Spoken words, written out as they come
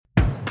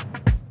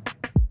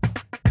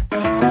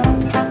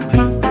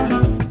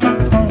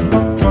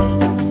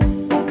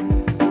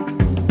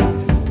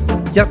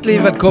Hjertelig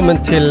velkommen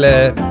til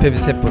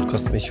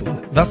PVC-podcastmisjon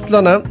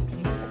Vestlandet.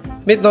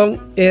 Mitt navn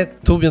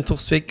Torbjørn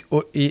Torsvik,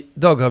 og i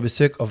dag har jeg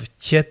besøk av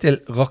Kjetil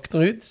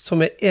Raknerud,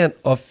 som en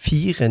av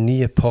 4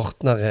 nye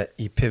partnere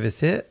i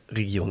PVC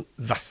Region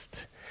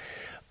Vest,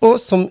 og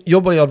som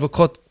jobber i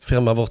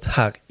advokatfirmaet vårt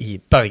her i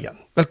Bergen.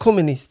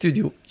 Velkommen i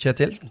studio,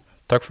 Kjetil.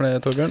 Takk for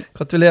det, Torbjørn.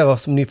 Gratulerer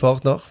som ny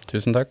partner.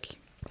 Tusen takk.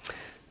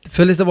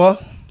 Føles det bra?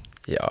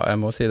 Ja, jeg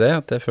må si det,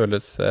 at det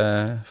føles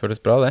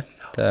bra det.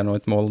 Det nå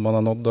et mål man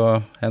har nådd,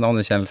 og en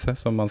anerkjennelse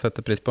som man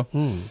setter pris på.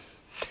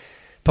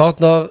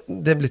 Partner,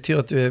 det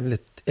betyr at du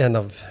blitt en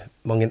av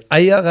mange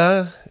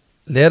eiere,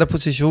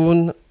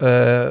 lederposisjon,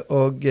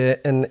 og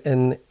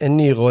en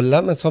ny rolle,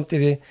 men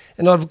samtidig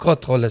en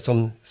advokatrolle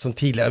som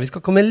tidligere. Vi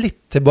skal komme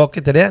litt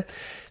tilbake til det.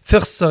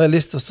 Først så har jeg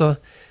lyst til å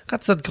rett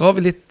og slett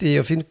grave litt i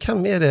og finne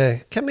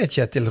hvem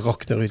Kjetil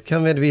Raknerud?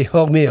 Hvem det vi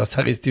har med oss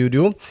her i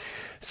studio?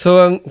 Så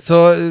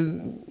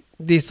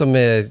de som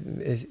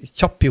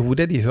kjapp i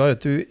hodet, de hører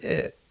at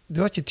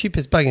du har ikke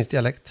typisk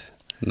bergensdialekt.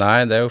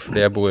 Nei, det jo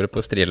fordi jeg bor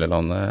på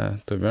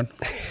Strilelandet, Torbjørn.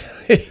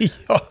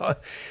 Ja,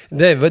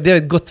 det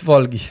et godt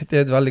valg.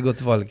 Det et veldig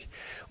godt valg.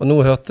 Og nå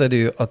hørte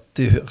du at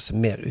du høres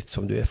mer ut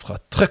som du fra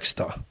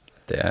Trøgstad.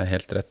 Det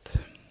helt rett.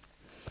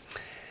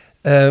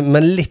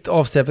 Men litt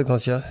avstepet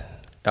kanskje?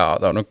 Ja,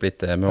 det har nok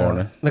blitt det med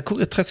årene. Men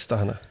hvor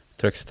Trøgstad henne?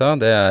 Trøgstad,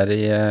 det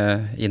i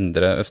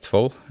Indre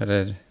Østfold,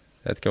 eller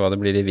jeg vet ikke hva det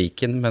blir i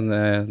Viken, men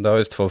da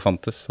Østfold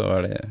fantes,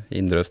 så det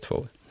i Indre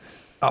Østfold.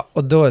 Ja,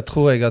 og da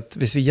tror jeg at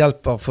hvis vi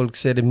hjelper folk,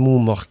 så det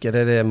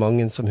Momarkedet, det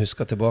mange som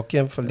husker tilbake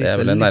igjen. Det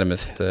vel det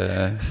nærmeste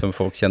som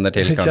folk kjenner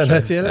til, kanskje.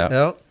 Kjenner til,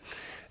 ja.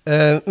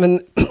 Men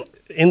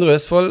Indre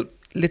Østfold,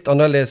 litt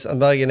annerledes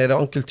enn Bergen, det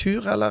annen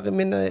kultur, eller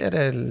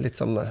det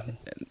litt samme?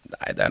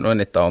 Nei, det noe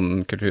en litt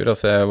annen kultur.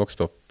 Altså, jeg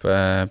vokste opp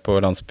på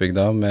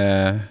landsbygda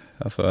med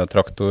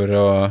traktor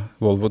og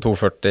Volvo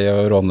 240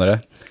 og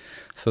rånere.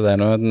 Så det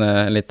noe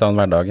en litt annen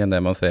hverdag enn det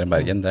man ser i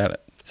Bergen, det det.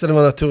 Så det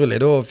var naturlig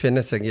da å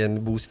finne seg en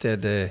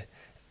bosted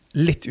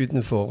litt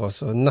utenfor,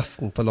 altså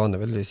nesten på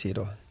landet, vil du si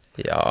da?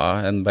 Ja,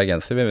 en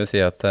bergenser vil vi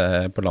si at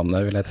på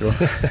landet, vil jeg tro.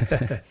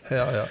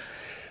 Ja.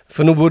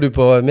 For nå bor du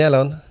på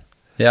Meland?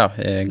 Ja,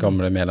 i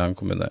gamle Meland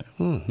kommune.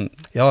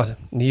 Ja,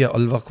 nye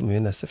Alvar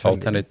kommune,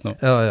 selvfølgelig. Alt nytt nå.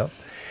 Ja.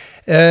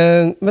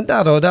 Men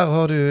der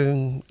har du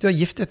har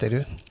giftet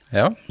deg, du?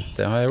 Ja,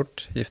 det har jeg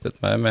gjort.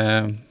 Giftet meg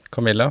med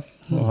Camilla,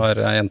 og har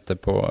en jente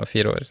på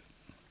 4 år.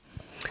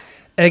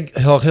 Jeg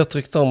har hørt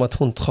rykter om at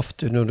hun traff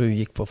du når du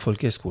gikk på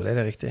folkehøyskole,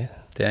 det riktig?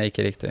 Det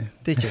ikke riktig.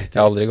 Det ikke riktig?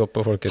 Jeg har aldri gått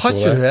på folkehøyskole. Har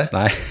ikke du det?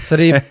 Nei. Så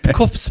det i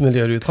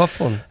korpsmiljøet du traff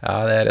hun? Ja,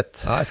 det rett.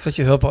 Ja, jeg skal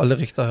ikke høre på alle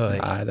rykter, hører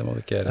jeg. Nei, det må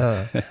du ikke gjøre.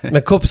 Ja.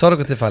 Men korps har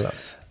dere til felles?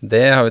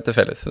 Det har vi til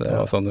felles. Det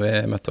var sånn vi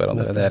møtte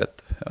hverandre, det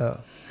rett. Ja.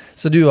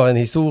 Så du har en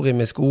historie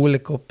med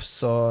skolekorps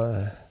og...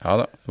 Ja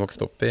da,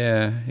 vokste opp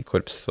i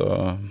korps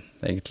og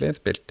egentlig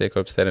spilt i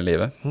korps hele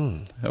livet.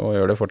 Og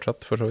gjør det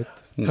fortsatt, for så vidt.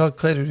 Hva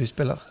det du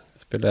spiller?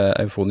 Spiller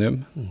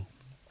eufonium.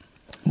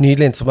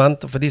 Nydelig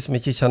instrument, og for de som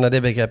ikke kjenner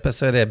det begrepet,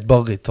 så det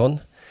bariton.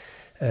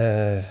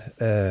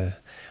 Jeg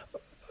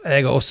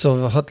har også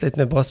hatt litt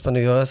med brassband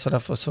å gjøre, så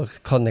derfor så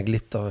kan jeg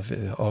litt av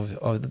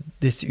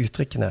disse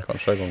uttrykkene.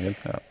 Kanskje av gangen,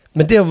 ja.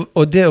 Men det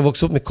å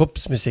vokse opp med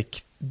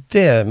korpsmusikk,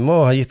 det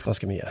må ha gitt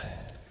ganske mye.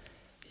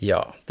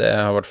 Ja, det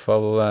har i hvert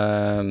fall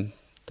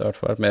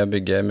vært med å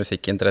bygge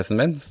musikkinteressen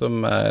min,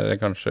 som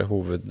kanskje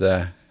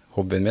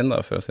hovedhobbyen min,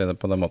 da, for å si det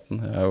på den måten.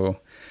 Jeg har jo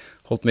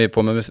holdt mye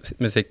på med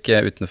musikk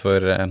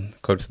utenfor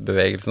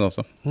korpsbevegelsen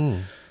også.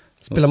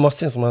 Spiller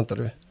masse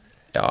instrumenter, du?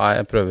 Ja,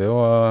 jeg prøver jo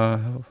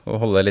å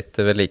holde litt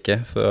ved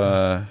like, så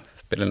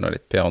spiller nå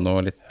litt piano,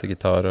 litt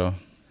gitar og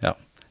ja,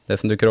 det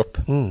som dukker opp.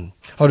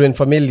 Har du en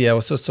familie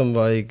også som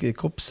var i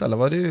korps, eller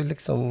var du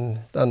liksom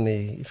den i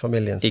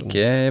familien som...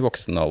 Ikke i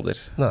voksen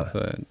alder. Nei.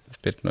 Så jeg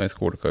spilte nå i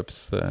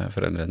skolekorps,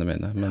 foreldrene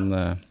mine, men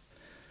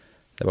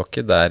det var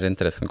ikke der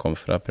interessen kom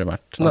fra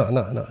primært.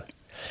 Nei.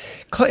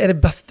 Hva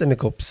det beste med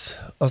korps?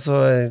 Altså,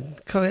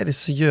 hva det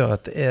som gjør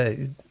at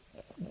det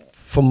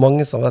for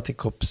mange som har vært i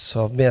korps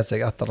har med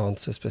seg et eller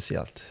annet så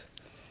spesielt?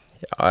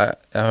 Ja,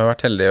 jeg har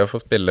vært heldig å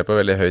få spille på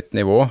veldig høyt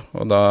nivå,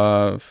 og da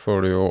får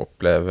du jo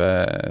oppleve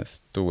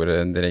store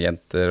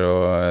dirigenter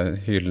og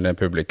hylende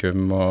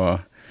publikum og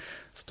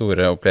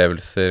store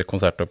opplevelser,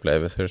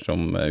 konsertopplevelser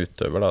som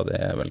utøver da.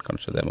 Det vel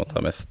kanskje det man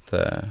tar mest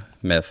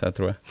med seg,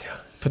 tror jeg. Ja.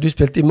 For du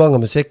spilte i mange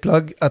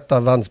musikklag, et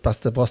av verdens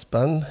beste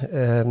brassband,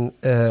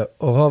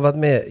 og har vært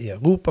med i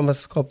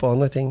Europamesterskap og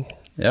andre ting.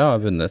 Ja, jeg har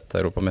vunnet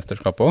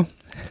Europamesterskap også.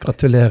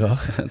 Gratulerer.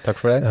 Takk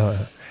for det. Ja.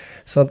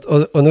 Sant?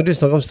 Og når du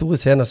snakker om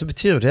store scener, så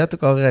betyr det at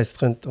dere har reist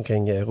rundt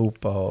omkring i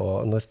Europa og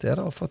andre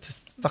steder, og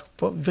faktisk vært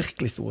på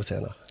virkelig store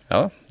scener.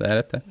 Ja, det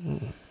rett det.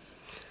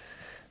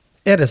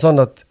 Det sånn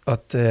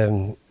at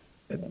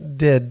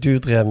det du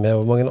drev med,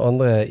 og mange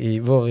andre i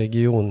vår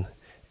region,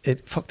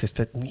 faktisk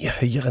på et mye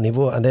høyere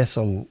nivå enn det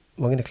som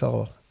mange klar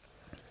over?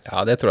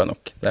 Ja, det tror jeg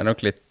nok. Det nok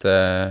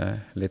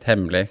litt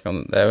hemmelig.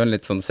 Det jo en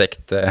litt sånn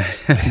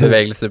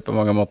sektbevegelse på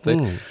mange måter.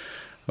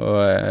 Og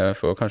jeg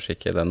får kanskje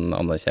ikke den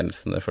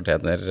anerkjennelsen det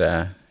fortjener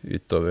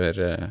utover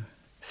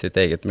sitt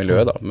eget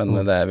miljø da, men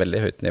det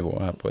veldig høyt nivå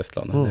her på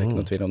Østlandet, det ikke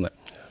noe tvil om det.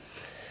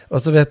 Og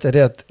så vet jeg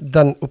det at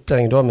den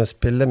opplæringen da med å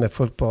spille med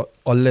folk på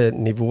alle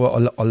nivåer,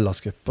 alle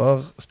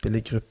aldersgrupper, spille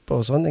i grupper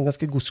og sånn, er en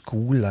ganske god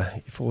skole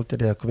i forhold til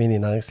det å komme inn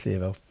i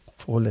næringslivet og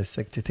forholde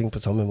seg til ting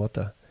på samme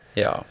måte.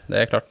 Ja,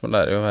 det klart. Man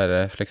lærer jo å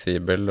være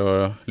fleksibel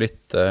og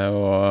lytte,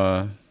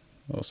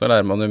 og så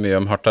lærer man jo mye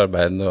om hardt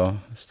arbeid og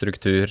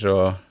struktur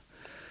og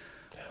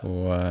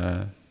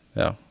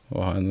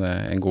ha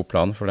en god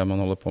plan for det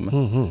man holder på med.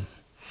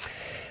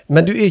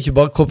 Men du er ikke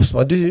bare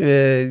kroppsmann, du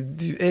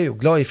er jo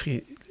glad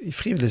i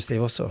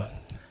friluftsliv også.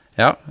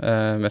 Ja,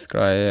 mest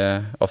glad i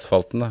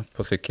asfalten da,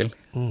 på sykkel.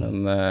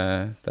 Men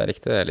det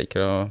riktig, jeg liker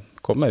å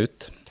komme meg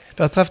ut.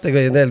 Jeg har treffet deg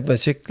en del med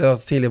sykler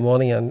tidlig i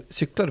morgenen.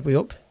 Sykler du på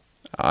jobb?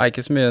 Ja,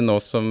 ikke så mye nå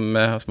som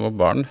jeg har små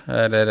barn,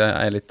 eller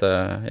en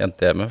liten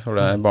jente hjemme, for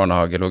det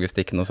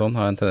barnehagelogistikken og sånn,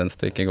 har en tendens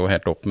til å ikke gå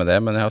helt opp med det,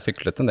 men jeg har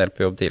syklet en del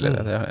på jobb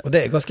tidligere. Og det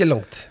er ganske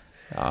langt?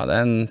 Ja, det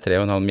er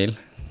 3,5 mil.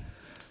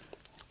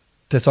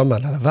 Det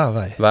samme, eller hver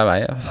vei? Hver vei,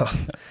 ja.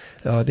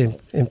 Ja, det er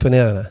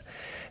imponerende.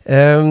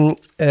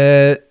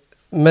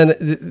 Men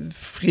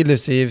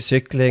friluftsliv,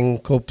 sykling,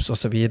 korps og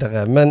så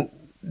videre, men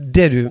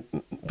det du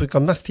bruker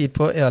mest tid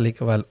på er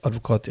likevel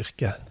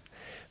advokatyrket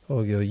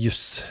og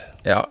juss.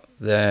 Ja,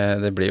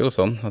 det blir jo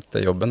sånn at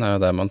jobben er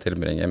jo der man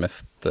tilbringer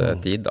mest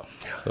tid da.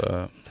 Så,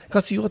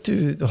 hva som gjorde at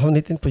du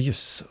havnet inn på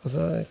juss?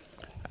 Altså,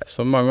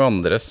 som mange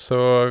andre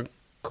så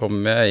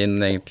kom jeg inn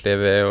egentlig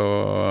ved å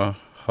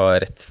ha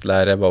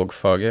rettslære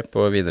valgfaget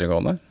på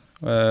videregående,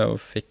 og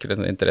fikk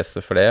litt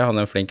interesse for det. Jeg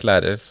hadde en flink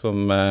lærer som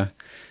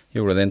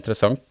gjorde det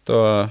interessant,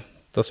 og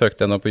da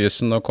søkte jeg nå på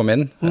jussen og kom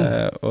inn,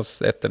 og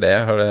etter det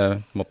har det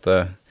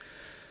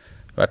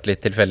vært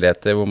litt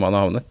tilfeldigheter hvor man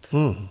har havnet.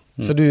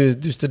 Så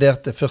du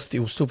studerte først i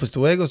Oslo,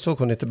 forstod jeg, og så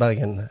kom du til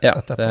Bergen etterpå? Ja,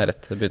 det er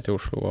rett. Jeg begynte i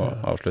Oslo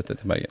og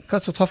avsluttet i Bergen. Hva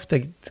som traff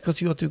deg? Hva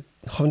som gjorde at du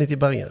havnet i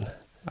Bergen?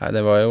 Nei,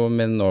 det var jo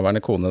min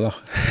nåværende kone da.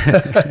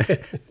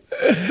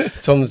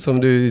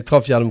 som du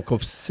traff gjennom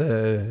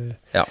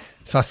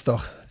fester?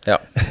 Ja,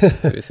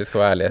 hvis vi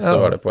skal være ærlige, så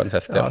var det på en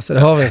fest, ja. Ja, så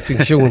det har en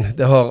funksjon.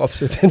 Det har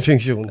absolutt en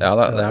funksjon. Ja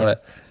da, det har det.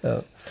 Ja.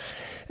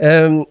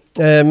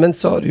 Men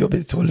så har du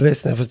jobbet i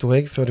tollvesenet, forstår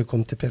jeg, før du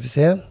kom til PwC?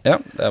 Ja,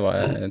 det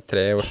var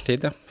 3 års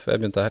tid, ja, før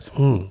jeg begynte her.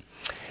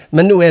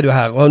 Men nå er du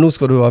her, og nå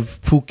skal du ha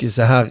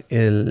fokuset her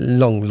i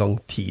lang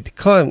tid.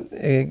 Hva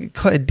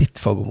er ditt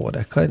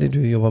fagområde? Hva er det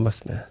du jobber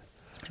mest med?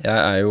 Jeg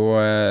er jo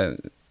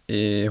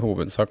i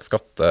hovedsak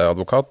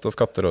skatteadvokat og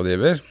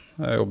skatterådgiver.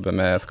 Jeg jobber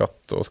med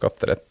skatt og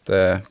skatterett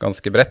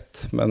ganske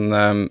bredt, men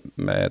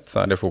med et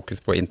særlig fokus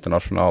på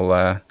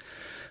internasjonale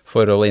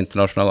forhold og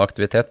internasjonal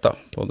aktivitet da,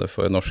 både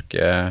for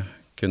norske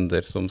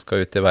kunder som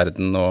skal ut i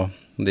verden og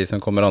de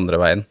som kommer andre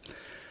veien.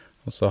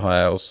 Og så har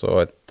jeg også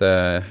et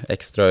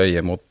ekstra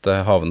øye mot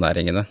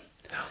havnæringene.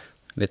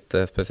 Litt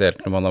spesielt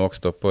når man har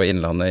vokst opp på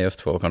Innlandet i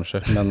Østfold kanskje,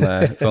 men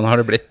sånn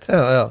har det blitt.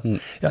 Ja,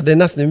 det er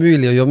nesten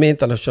umulig å jobbe med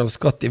internasjonal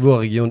skatt i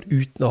vår region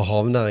uten å ha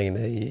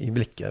havnæringene i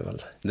blikket,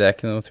 vel? Det er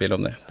ikke noe tvil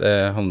om det. Det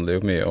handler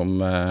jo mye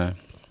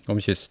om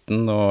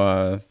kysten,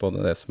 og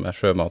både det som er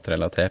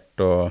sjømatrelatert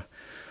og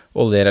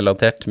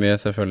oljerelatert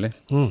mye, selvfølgelig.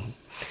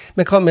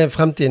 Men hva med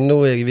fremtiden? Nå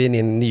er vi inne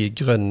i en ny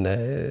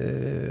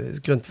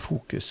grønt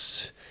fokus.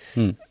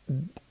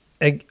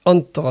 Jeg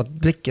antar at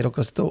blikket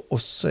deres står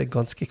også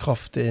ganske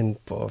kraftig inn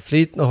på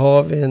flytende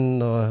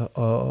havvind og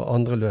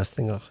andre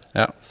løsninger.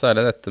 Ja, så er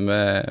det dette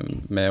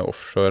med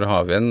offshore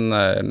havvind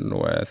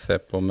noe jeg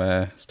ser på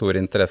med stor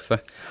interesse.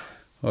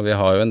 Og vi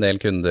har jo en del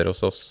kunder hos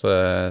oss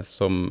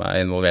som er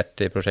involvert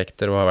i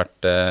prosjekter og har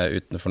vært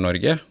utenfor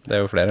Norge. Det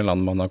er jo flere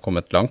land man har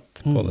kommet langt,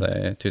 både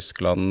i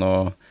Tyskland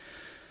og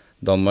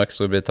Danmark,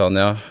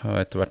 Storbritannia, og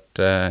etter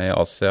hvert i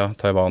Asia,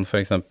 Taiwan for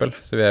eksempel.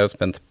 Så vi er jo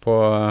spent på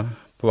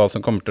hva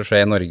som kommer til å skje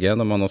i Norge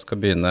når man nå skal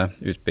begynne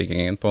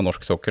utbyggingen på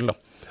norsk sokkel da.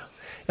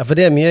 Ja, for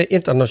det er mye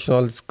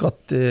internasjonal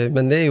skatt,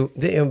 men det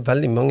er jo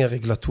veldig mange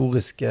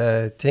regulatoriske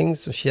ting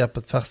som skjer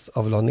på tvers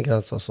av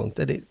landegrenser og sånt.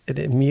 Er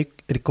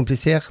det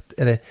komplisert?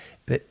 Er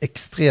det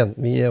ekstremt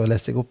mye å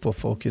lese seg opp på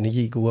for å kunne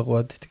gi gode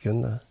råd til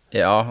kundene?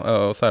 Ja,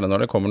 og særlig når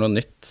det kommer noe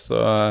nytt.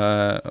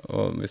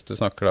 Og hvis du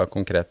snakker da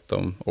konkret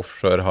om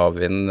offshore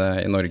havvind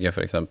i Norge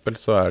for eksempel,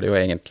 så er det jo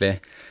egentlig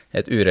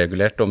et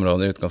uregulert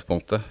område i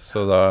utgangspunktet.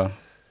 Så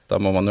da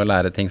må man jo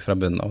lære ting fra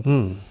bunnen av.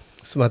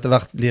 Som etter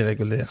hvert blir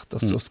regulert,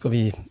 og så skal vi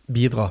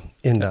bidra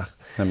inn der.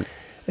 Nemlig.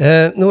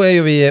 Nå er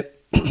jo vi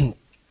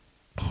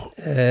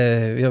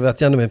har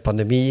vært gjennom en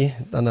pandemi.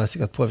 Den har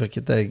sikkert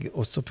påvirket deg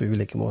også på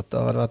ulike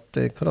måter.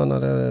 Hvordan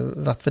har det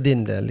vært for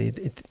din del i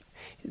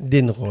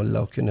din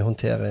rolle å kunne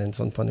håndtere en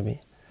sånn pandemi?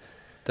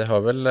 Det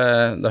har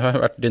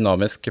vært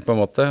dynamisk på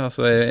en måte.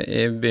 Altså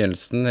i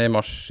begynnelsen, i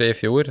mars i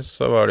fjor,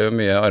 så var det jo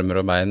mye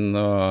armer og bein,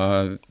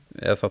 og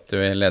jeg satt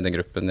jo i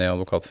ledergruppen i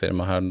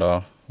advokatfirmaet her da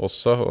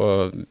også,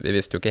 og vi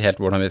visste jo ikke helt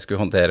hvordan vi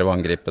skulle håndtere og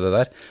angripe det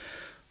der.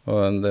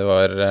 Og det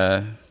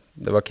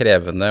var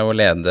krevende å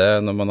lede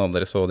når man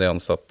aldri så de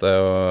ansatte,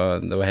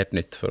 og det var helt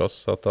nytt for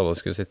oss at alle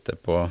skulle sitte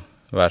på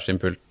hver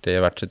sin pult i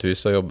hvert sitt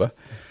hus og jobbe.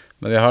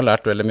 Men vi har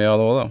lært veldig mye av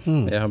det også da.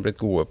 Vi har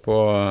blitt gode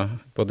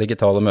på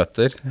digitale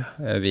møter,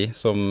 vi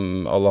som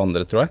alle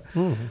andre tror jeg.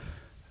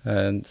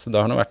 Så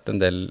det har nå vært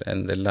en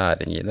del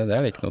læring i det,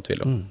 det det ikke noe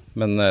tvil om.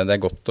 Men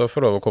det godt å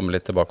få lov å komme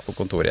litt tilbake på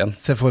kontoret igjen.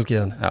 Se folk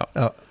igjen.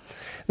 Ja.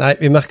 Nei,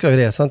 vi merker jo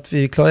det, sant?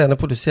 Vi klarer gjerne å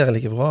produsere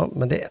like bra,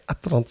 men det et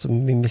eller annet som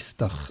vi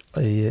mister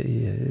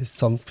i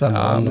samfunnet.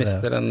 Ja, vi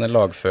mister den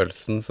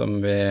lagfølelsen som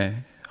vi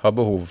har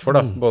behov for,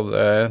 da.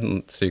 Både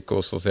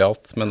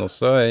psykososialt, men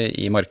også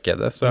i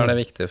markedet, så det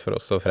viktig for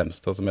oss å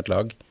fremstå som et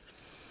lag.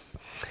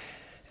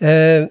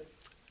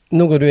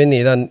 Nå går du inn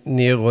i den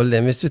nye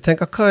rollen. Hvis du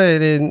tenker, hva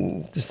det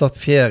snart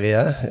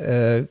ferie?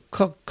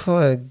 Hva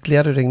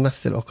gleder du deg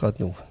mest til akkurat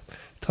nå?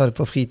 Ta det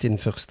på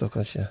fritiden først da,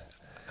 kanskje.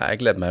 Jeg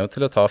gleder meg jo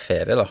til å ta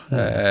ferie da.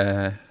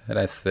 Jeg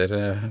reiser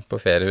på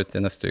ferie ut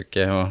i neste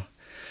uke og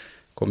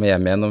kommer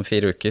hjem igjen om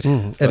 4 uker.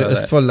 Det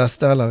Østfold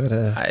neste, eller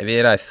det? Nei, vi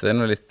reiser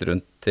nå litt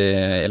rundt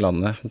i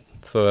landet.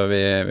 Så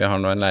vi har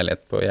nå en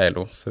leilighet på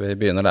Geilo, så vi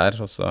begynner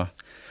der, og så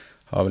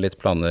har vi litt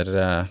planer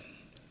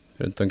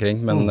rundt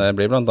omkring. Men det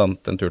blir blant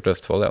annet en tur til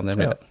Østfold, ja. Det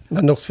blir det.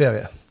 Men norsk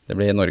ferie? Det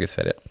blir Norges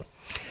ferie.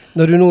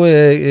 Når du nå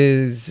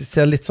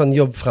ser litt sånn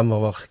jobb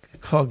fremover,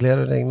 hva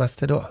gleder du deg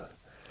mest til da?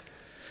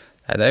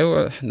 Nei, det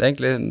det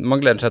egentlig,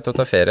 man gleder seg til å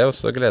ta ferie, og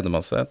så gleder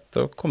man seg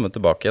til å komme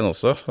tilbake igjen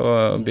også,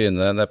 og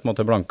begynne, det på en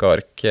måte blanke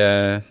ark.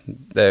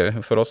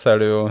 For oss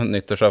det jo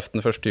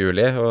nyttårsaften 1.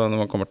 juli, og når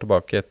man kommer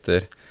tilbake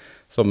etter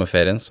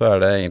sommerferien, så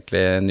det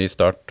egentlig ny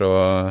start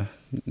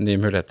og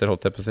nye muligheter,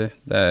 holdt jeg på å si.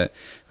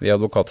 Vi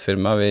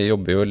advokatfirma, vi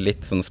jobber jo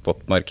litt sånn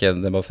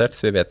spotmarkedbasert,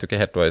 så vi vet jo ikke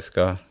helt hva vi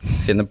skal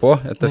finne på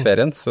etter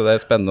ferien, så det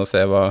spennende å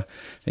se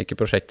hvilke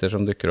prosjekter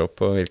som dukker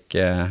opp, og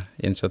hvilke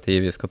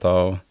initiativ vi skal ta,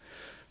 og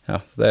ja,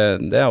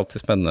 det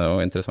alltid spennende og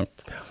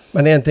interessant.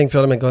 Men en ting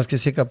føler jeg meg ganske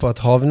sikker på,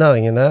 at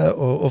havnæringene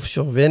og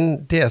offshore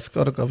vind, det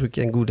skal dere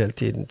bruke en god del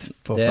tid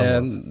på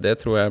fremover. Det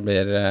tror jeg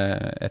blir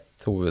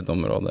et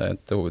hovedområde,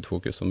 et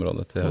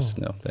hovedfokusområde til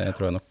høsten, ja. Det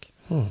tror jeg nok.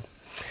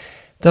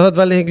 Det har vært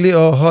veldig hyggelig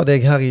å ha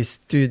deg her i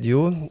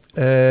studio.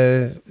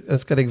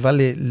 Ønsker deg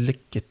veldig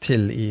lykke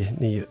til i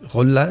ny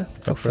rolle.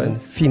 Takk for en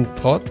fin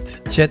prat.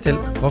 Kjetil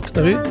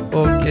Raknerud,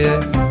 og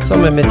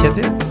sammen med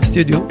Kjetil,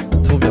 studio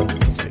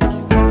Torbjørn.